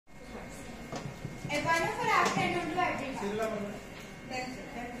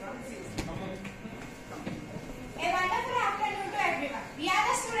wonderful afternoon to everyone. We are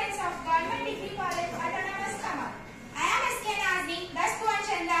the students of Government Degree College, Autonomous Khammam. I am S.K. Nazni, Daspuan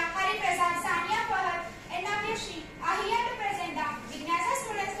Chandra, Hari Prasad, Sania Pahat, and Navyashri are here to present the Jignasa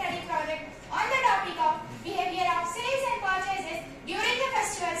Student Study Project on the topic of behavior of sales and purchases during the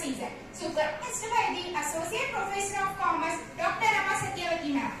festival season. Supervised by the Associate Professor of Commerce, Dr. Rama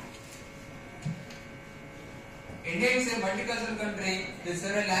Satyavati Ma'am. India is a multicultural country with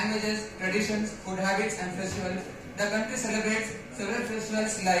several languages, traditions, food habits and festivals. The country celebrates several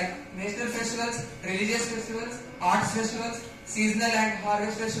festivals like national festivals, religious festivals, arts festivals, seasonal and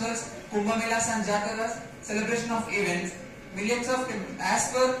harvest festivals, Kumbh Melas and Jataras, celebration of events, millions of temples.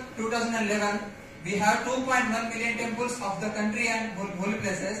 As per 2011, we have 2.1 million temples of the country and holy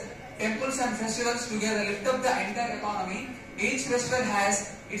places. Temples and festivals together lift up the entire economy. Each festival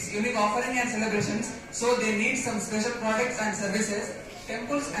has its unique offering and celebrations, so they need some special products and services.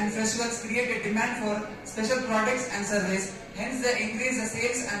 Temples and festivals create a demand for special products and service, hence they increase the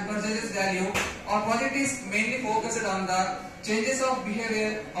sales and purchases value. Our project is mainly focused on the changes of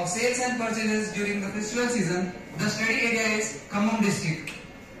behavior of sales and purchases during the festival season. The study area is Khammam district.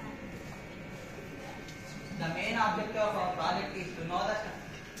 The main objective of our project is to know the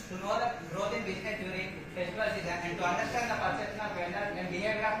growth in business during festival season and to understand the perception of vendors and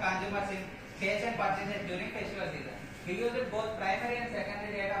behavior of consumers in sales and purchases during festival season. We used both primary and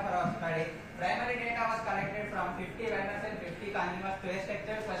secondary data for our study. Primary data was collected from 50 vendors and 50 consumers to a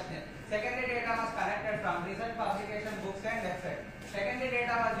structured questionnaire. Secondary data was collected from research publication, books and websites. Secondary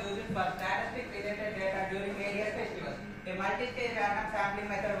data was used for statistic related data during various festivals. A multi-stage random sampling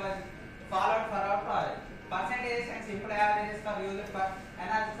method was followed for our project. Percentages and simple averages were used for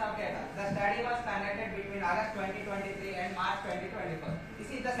analysis of data. The study was conducted between August 2023 and March 2024.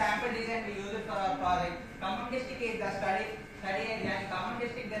 This is the sample design we used for our project. Khammam district is the study area. In Khammam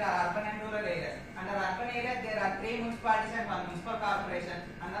district there are urban and rural areas. Under urban areas there are 3 municipalities and 1 municipal corporation.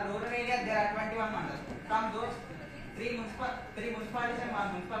 Under rural areas there are 21 mandals. From those 3 municipalities and 1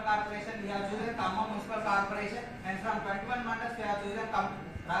 municipal corporation, we have chosen Khammam Municipal Corporation, and from 21 mandals we have chosen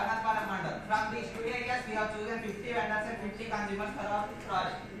Raghunathpalam mandal. From these 2 areas we have chosen 50 vendors and 50 consumers for our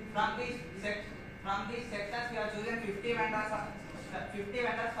project. From these sectors we have chosen 50 vendors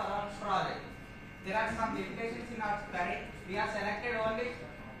for our project. There are some limitations in our study. We have selected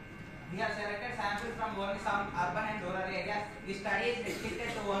samples from only some urban and rural areas. The study is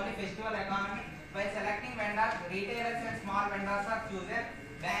restricted to only festival economy. By selecting vendors, retailers and small vendors are chosen.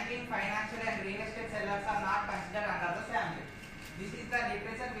 Banking, financial and real estate sellers are not considered under the sample. This is the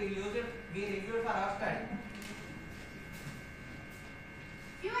literature we reviewed for our study.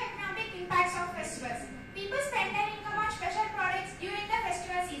 Few economic impacts of festivals. People spend their income on special products during the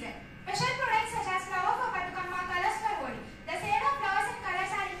festival season. Special products such as flower for Batukamma, colors for Holi. The sale of flowers and colors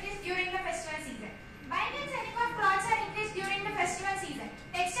are increased during the festival season. Buying and selling of clothes are increased during the festival season.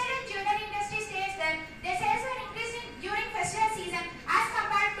 Textile and jewelry industry states that their sales were increased during festival season as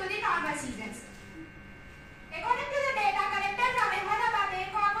compared to the normal seasons. According to the data collected from Ahmedabad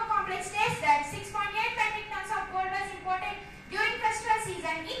Air Cargo Complex states that 6.8 metric tons of gold was imported during festival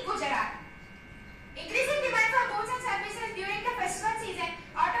season in Gujarat. Increasing demand for goods and services during the festival season,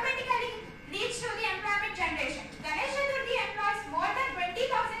 auto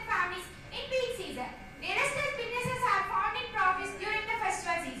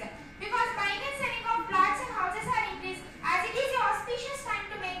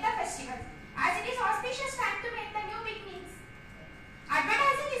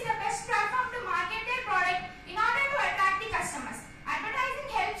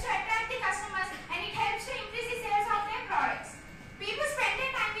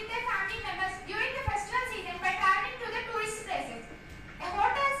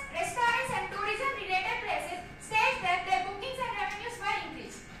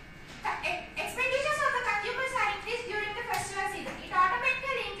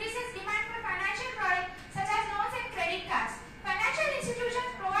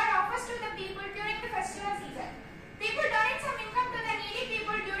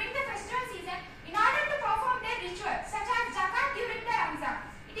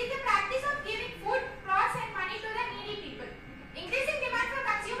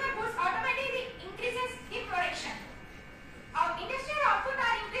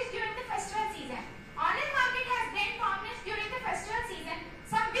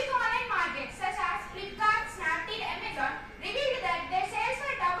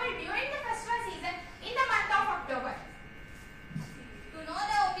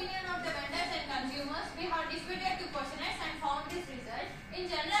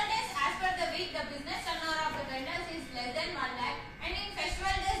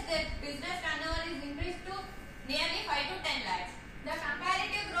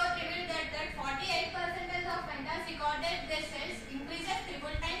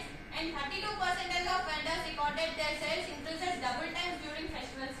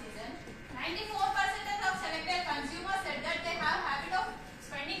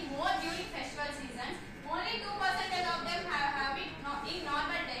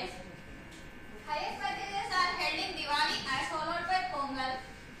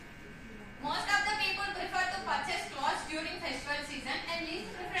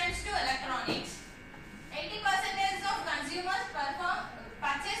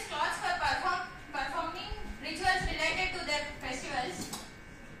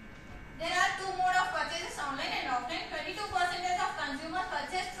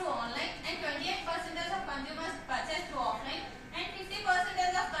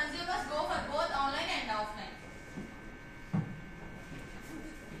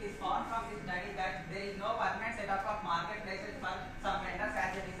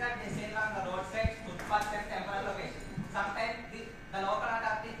the local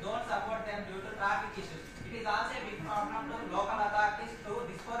authorities don't support them due to traffic issues. It is also a big problem to local authorities to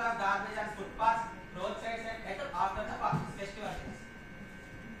dispose of garbage and footpaths, roadsides and after the festival days.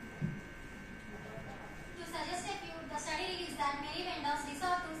 To suggest a few, the study reveals that many vendors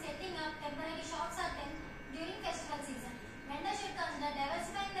resort to setting up temporary shops or tents during festival season. Vendors should consider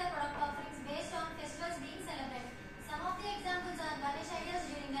diversifying their product offerings based on festivals being celebrated. Some of the examples are Ganesh ideas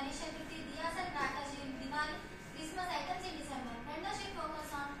during Ganesh Chaturthi, diyas and crackers during Diwali, Christmas items in December. Vendors should focus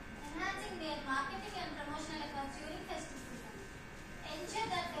on enhancing their marketing and promotional efforts during festive season. Ensure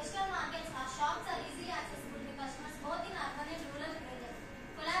that festival markets or shops are easily accessible to customers both in urban and rural areas.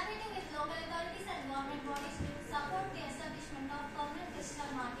 Collaborating with local authorities and government bodies to support the establishment of permanent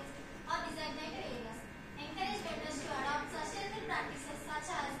festival markets